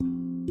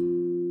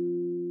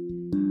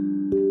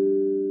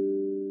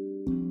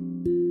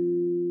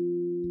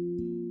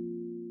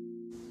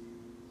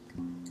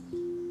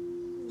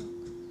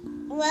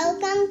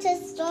to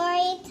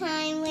Story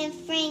Time with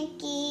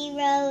Frankie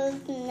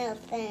Rose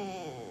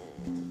Nelson.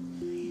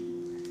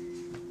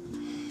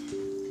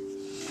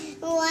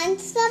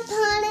 Once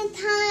upon a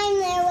time,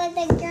 there was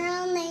a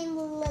girl named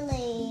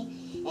Lily,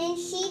 and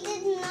she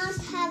did not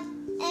have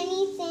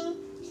anything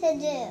to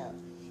do.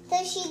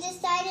 So she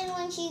decided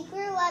when she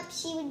grew up,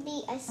 she would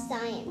be a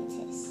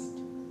scientist.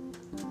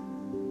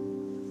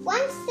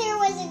 Once there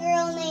was a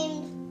girl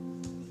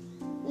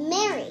named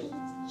Mary.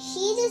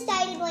 She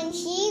decided when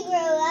she grew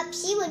up,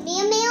 she would be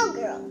a mail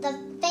girl, the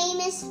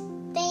famous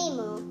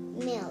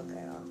mail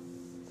girl.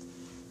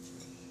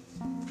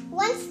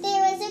 Once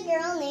there was a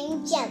girl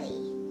named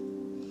Jelly.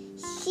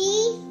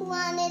 She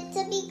wanted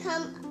to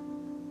become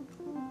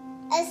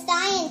a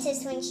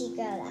scientist when she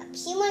grew up.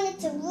 She wanted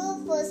to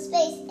rule full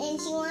space,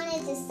 and she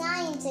wanted to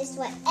scientist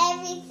what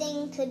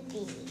everything could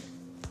be.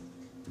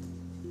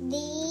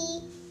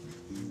 The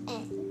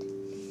end.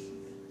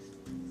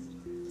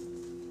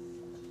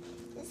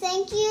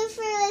 Thank you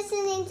for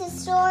listening to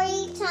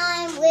Story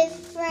Time with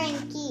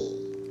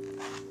Frankie.